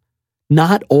this.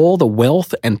 Not all the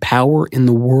wealth and power in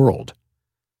the world.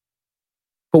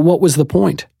 But what was the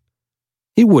point?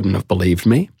 He wouldn't have believed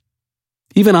me.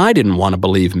 Even I didn't want to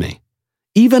believe me.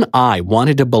 Even I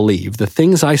wanted to believe the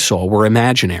things I saw were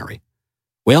imaginary.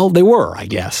 Well, they were, I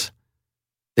guess.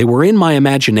 They were in my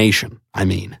imagination, I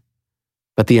mean.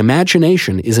 But the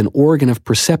imagination is an organ of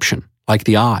perception, like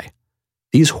the eye.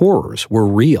 These horrors were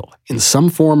real, in some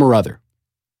form or other.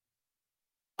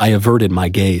 I averted my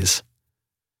gaze.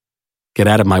 Get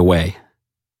out of my way.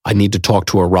 I need to talk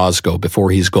to Orozco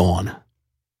before he's gone.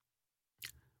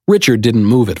 Richard didn't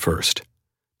move at first,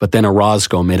 but then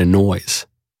Orozco made a noise.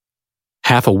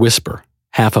 Half a whisper,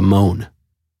 half a moan.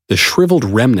 The shriveled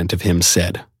remnant of him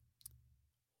said,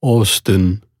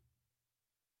 Austin.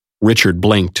 Richard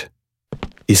blinked.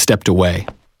 He stepped away.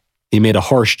 He made a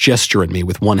harsh gesture at me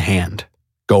with one hand.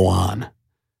 Go on.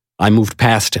 I moved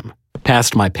past him,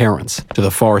 past my parents, to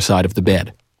the far side of the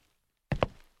bed.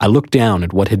 I looked down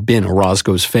at what had been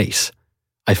Orozco's face.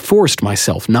 I forced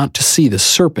myself not to see the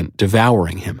serpent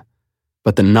devouring him,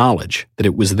 but the knowledge that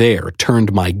it was there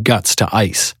turned my guts to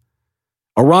ice.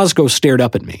 Orozco stared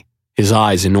up at me, his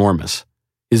eyes enormous.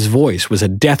 His voice was a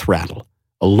death rattle,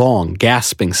 a long,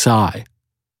 gasping sigh.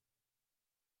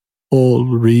 All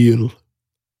real,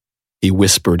 he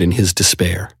whispered in his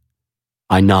despair.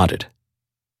 I nodded.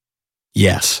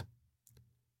 Yes.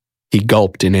 He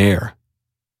gulped in air.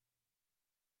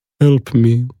 Help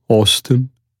me, Austin.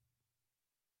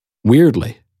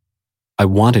 Weirdly, I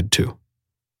wanted to.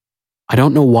 I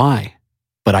don't know why,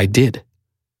 but I did.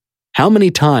 How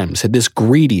many times had this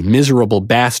greedy, miserable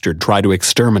bastard tried to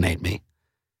exterminate me?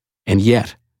 And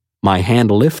yet, my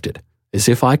hand lifted as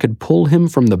if I could pull him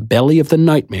from the belly of the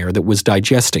nightmare that was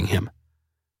digesting him.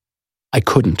 I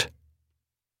couldn't.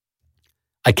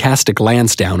 I cast a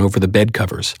glance down over the bed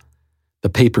covers. The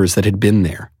papers that had been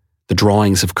there, the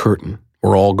drawings of Curtin,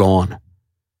 were all gone.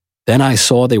 Then I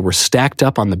saw they were stacked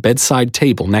up on the bedside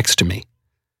table next to me.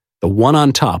 The one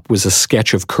on top was a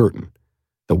sketch of Curtin.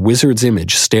 The wizard's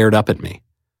image stared up at me.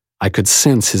 I could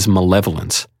sense his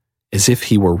malevolence, as if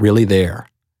he were really there.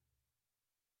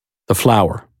 The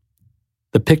flower.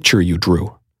 The picture you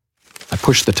drew. I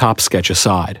pushed the top sketch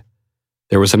aside.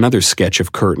 There was another sketch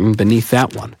of Curtin beneath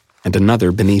that one, and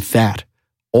another beneath that,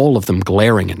 all of them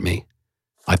glaring at me.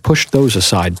 I pushed those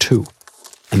aside too,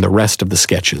 and the rest of the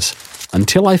sketches,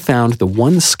 until I found the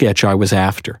one sketch I was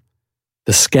after,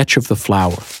 the sketch of the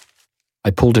flower.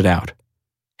 I pulled it out,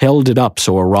 held it up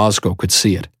so Orozco could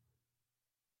see it.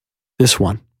 This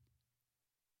one.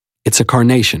 It's a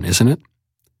carnation, isn't it?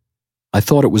 I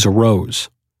thought it was a rose,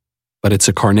 but it's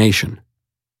a carnation.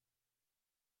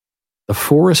 The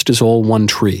forest is all one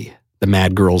tree, the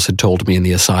mad girls had told me in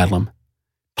the asylum.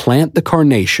 Plant the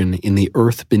carnation in the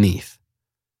earth beneath.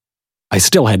 I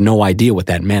still had no idea what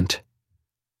that meant,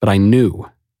 but I knew,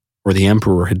 or the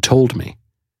emperor had told me,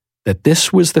 that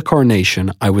this was the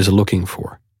carnation I was looking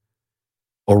for.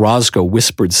 Orozco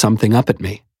whispered something up at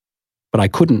me, but I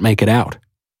couldn't make it out.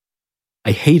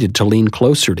 I hated to lean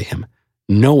closer to him,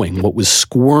 knowing what was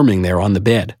squirming there on the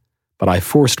bed, but I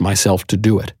forced myself to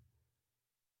do it.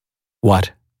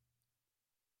 What?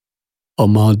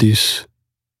 Amadis.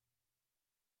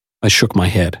 I shook my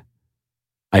head.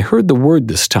 I heard the word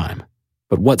this time,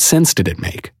 but what sense did it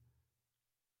make?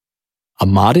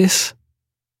 Amadis?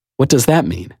 What does that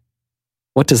mean?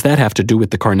 What does that have to do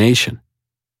with the carnation?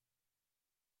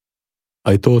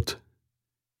 I thought,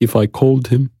 if I called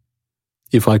him,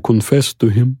 if I confessed to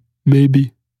him,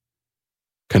 maybe.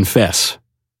 Confess?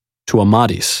 To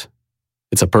Amadis?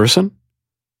 It's a person?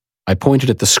 I pointed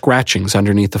at the scratchings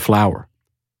underneath the flower.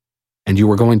 And you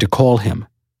were going to call him.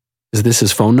 Is this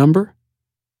his phone number?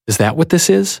 Is that what this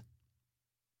is?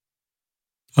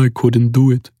 I couldn't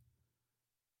do it.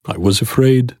 I was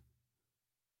afraid.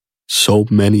 So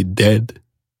many dead.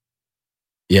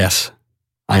 Yes,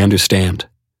 I understand.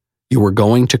 You were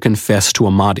going to confess to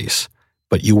Amadis,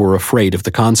 but you were afraid of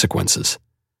the consequences.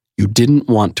 You didn't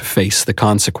want to face the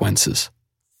consequences.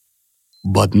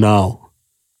 But now,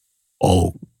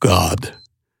 oh God,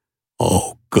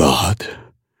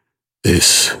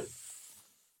 This.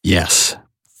 Yes.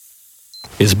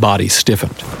 His body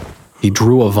stiffened. He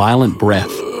drew a violent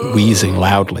breath, wheezing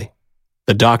loudly.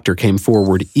 The doctor came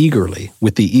forward eagerly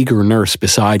with the eager nurse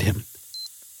beside him.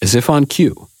 As if on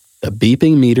cue, the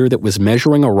beeping meter that was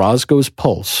measuring Orozco's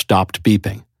pulse stopped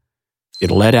beeping.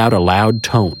 It let out a loud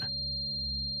tone.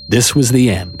 This was the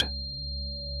end.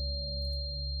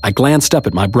 I glanced up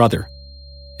at my brother.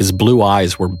 His blue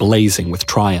eyes were blazing with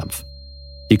triumph.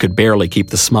 He could barely keep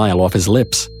the smile off his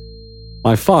lips.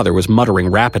 My father was muttering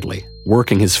rapidly,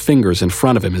 working his fingers in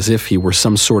front of him as if he were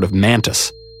some sort of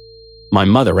mantis. My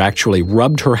mother actually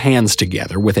rubbed her hands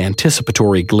together with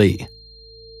anticipatory glee.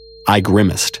 I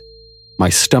grimaced. My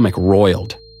stomach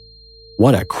roiled.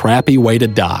 What a crappy way to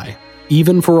die,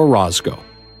 even for Orozco.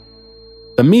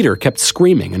 The meter kept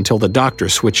screaming until the doctor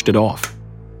switched it off.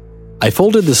 I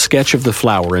folded the sketch of the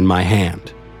flower in my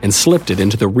hand and slipped it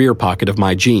into the rear pocket of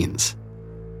my jeans.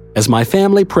 As my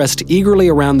family pressed eagerly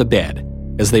around the bed,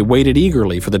 as they waited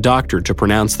eagerly for the doctor to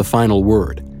pronounce the final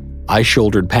word, I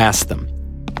shouldered past them.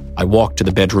 I walked to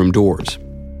the bedroom doors.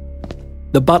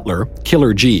 The butler,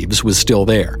 Killer Jeeves, was still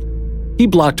there. He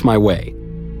blocked my way.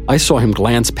 I saw him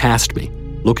glance past me,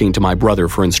 looking to my brother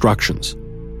for instructions.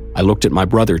 I looked at my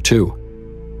brother, too.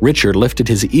 Richard lifted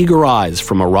his eager eyes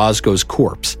from Orozco's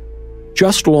corpse,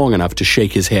 just long enough to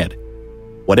shake his head.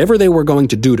 Whatever they were going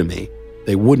to do to me,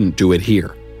 they wouldn't do it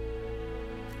here.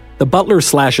 The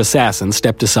butler/assassin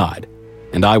stepped aside,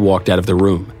 and I walked out of the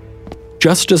room.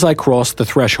 Just as I crossed the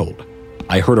threshold,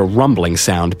 I heard a rumbling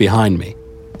sound behind me.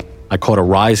 I caught a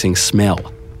rising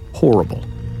smell. Horrible.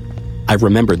 I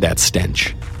remembered that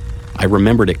stench. I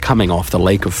remembered it coming off the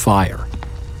lake of fire.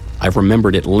 I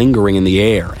remembered it lingering in the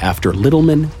air after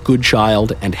Littleman,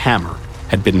 Goodchild, and Hammer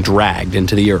had been dragged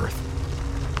into the earth.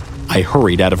 I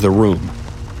hurried out of the room.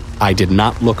 I did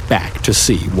not look back to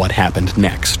see what happened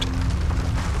next.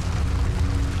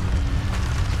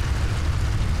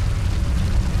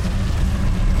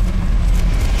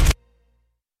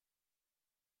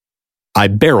 I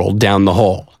barreled down the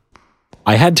hall.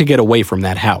 I had to get away from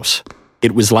that house.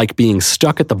 It was like being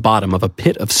stuck at the bottom of a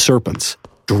pit of serpents,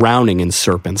 drowning in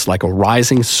serpents like a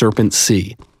rising serpent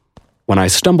sea. When I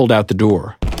stumbled out the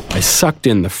door, I sucked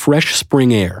in the fresh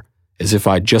spring air as if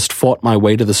I'd just fought my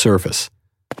way to the surface.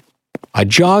 I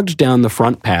jogged down the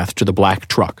front path to the black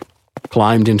truck,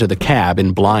 climbed into the cab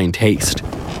in blind haste.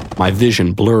 My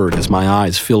vision blurred as my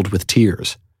eyes filled with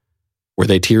tears. Were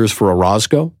they tears for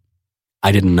Orozco?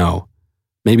 I didn't know.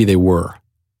 Maybe they were.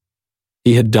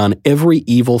 He had done every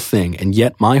evil thing, and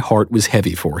yet my heart was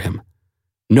heavy for him.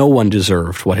 No one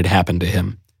deserved what had happened to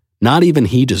him. Not even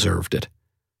he deserved it.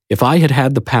 If I had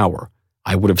had the power,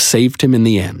 I would have saved him in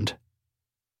the end.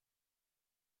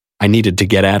 I needed to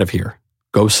get out of here,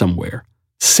 go somewhere,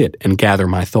 sit and gather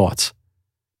my thoughts.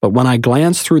 But when I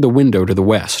glanced through the window to the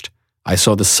west, I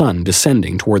saw the sun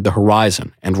descending toward the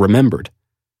horizon and remembered.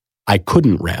 I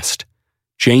couldn't rest.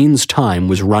 Jane's time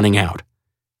was running out.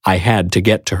 I had to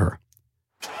get to her.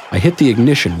 I hit the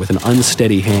ignition with an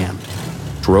unsteady hand,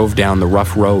 drove down the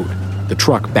rough road, the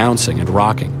truck bouncing and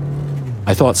rocking.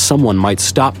 I thought someone might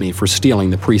stop me for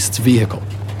stealing the priest's vehicle,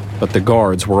 but the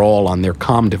guards were all on their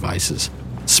comm devices,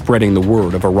 spreading the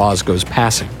word of Orozco's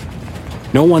passing.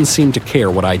 No one seemed to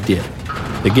care what I did.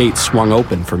 The gate swung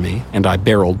open for me, and I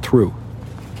barreled through.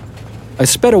 I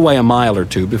sped away a mile or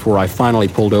two before I finally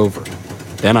pulled over.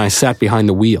 Then I sat behind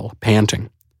the wheel, panting.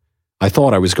 I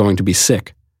thought I was going to be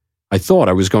sick. I thought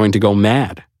I was going to go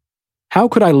mad. How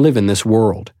could I live in this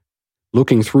world,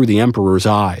 looking through the Emperor's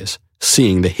eyes,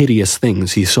 seeing the hideous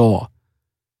things he saw?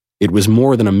 It was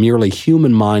more than a merely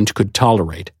human mind could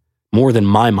tolerate, more than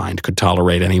my mind could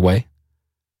tolerate anyway.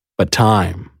 But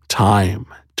time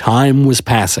was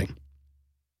passing.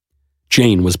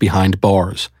 Jane was behind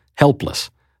bars, helpless,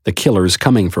 the killers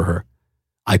coming for her.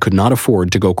 I could not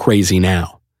afford to go crazy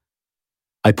now.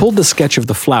 I pulled the sketch of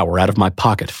the flower out of my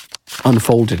pocket,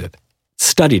 unfolded it,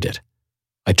 studied it.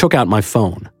 I took out my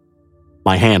phone.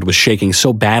 My hand was shaking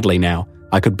so badly now,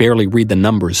 I could barely read the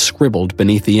numbers scribbled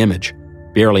beneath the image,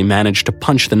 barely managed to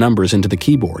punch the numbers into the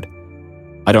keyboard.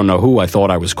 I don't know who I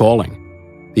thought I was calling.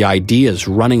 The ideas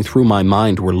running through my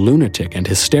mind were lunatic and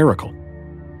hysterical.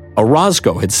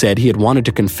 Orozco had said he had wanted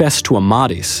to confess to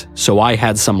Amadis, so I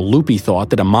had some loopy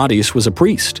thought that Amadis was a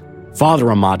priest.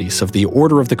 Father Amadis of the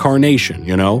Order of the Carnation,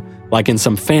 like in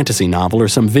some fantasy novel or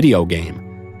some video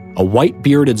game. A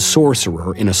white-bearded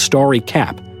sorcerer in a starry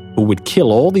cap who would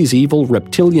kill all these evil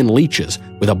reptilian leeches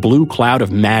with a blue cloud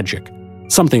of magic.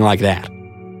 Something like that.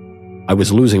 I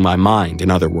was losing my mind,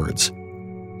 in other words.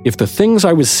 If the things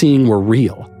I was seeing were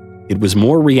real, it was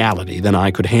more reality than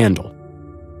I could handle.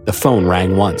 The phone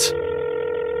rang once.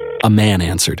 A man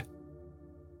answered.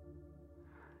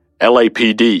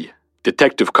 LAPD,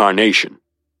 Detective Carnation.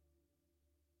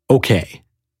 Okay,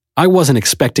 I wasn't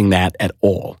expecting that at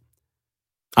all.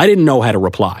 I didn't know how to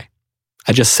reply.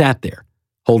 I just sat there,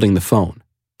 holding the phone,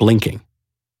 blinking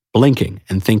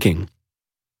and thinking,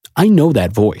 I know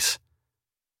that voice.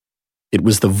 It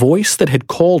was the voice that had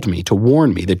called me to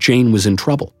warn me that Jane was in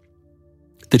trouble,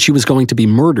 that she was going to be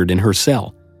murdered in her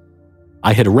cell.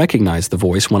 I had recognized the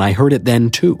voice when I heard it then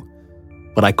too,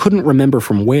 but I couldn't remember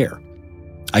from where.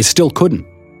 I still couldn't.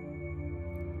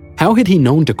 How had he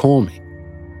known to call me?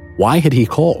 Why had he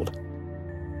called?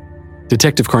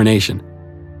 Detective Carnation,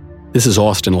 this is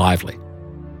Austin Lively.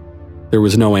 There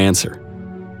was no answer,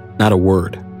 not a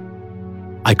word.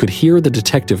 I could hear the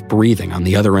detective breathing on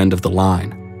the other end of the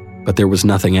line, but there was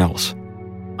nothing else.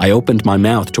 I opened my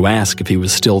mouth to ask if he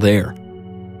was still there,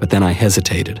 but then I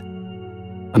hesitated.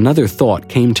 Another thought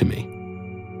came to me,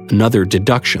 another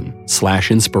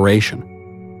deduction/inspiration.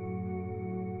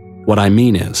 What I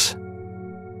mean is,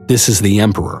 this is the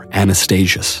Emperor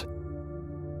Anastasius.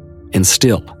 And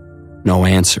still, no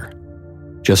answer.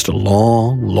 Just a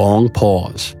long, long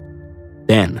pause.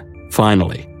 Then,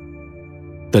 finally,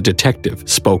 the detective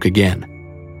spoke again.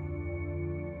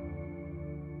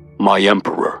 My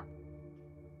Emperor,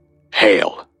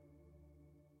 hail.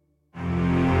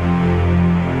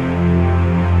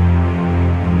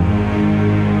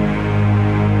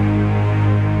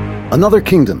 Another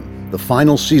Kingdom, the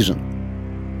final season.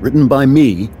 Written by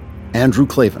me, Andrew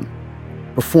Klavan.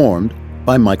 Performed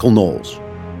by Michael Knowles.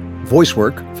 Voice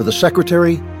work for the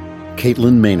Secretary,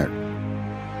 Caitlin Maynard.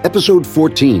 Episode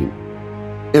 14,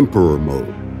 Emperor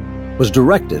Mode, was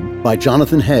directed by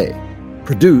Jonathan Hay.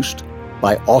 Produced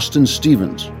by Austin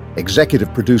Stevens.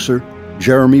 Executive producer,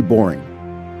 Jeremy Boring.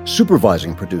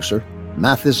 Supervising producer,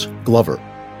 Mathis Glover.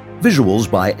 Visuals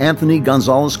by Anthony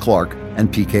Gonzalez-Clark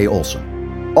and P.K.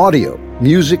 Olson. Audio,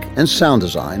 music, and sound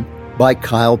design by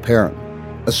Kyle Perrin.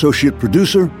 Associate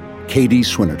producer, Katie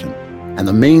Swinnerton. And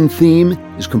the main theme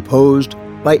is composed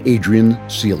by Adrian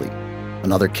Seeley.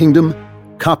 Another Kingdom,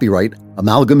 copyright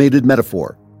Amalgamated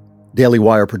Metaphor. Daily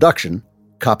Wire production,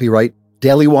 copyright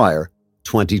Daily Wire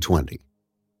 2020.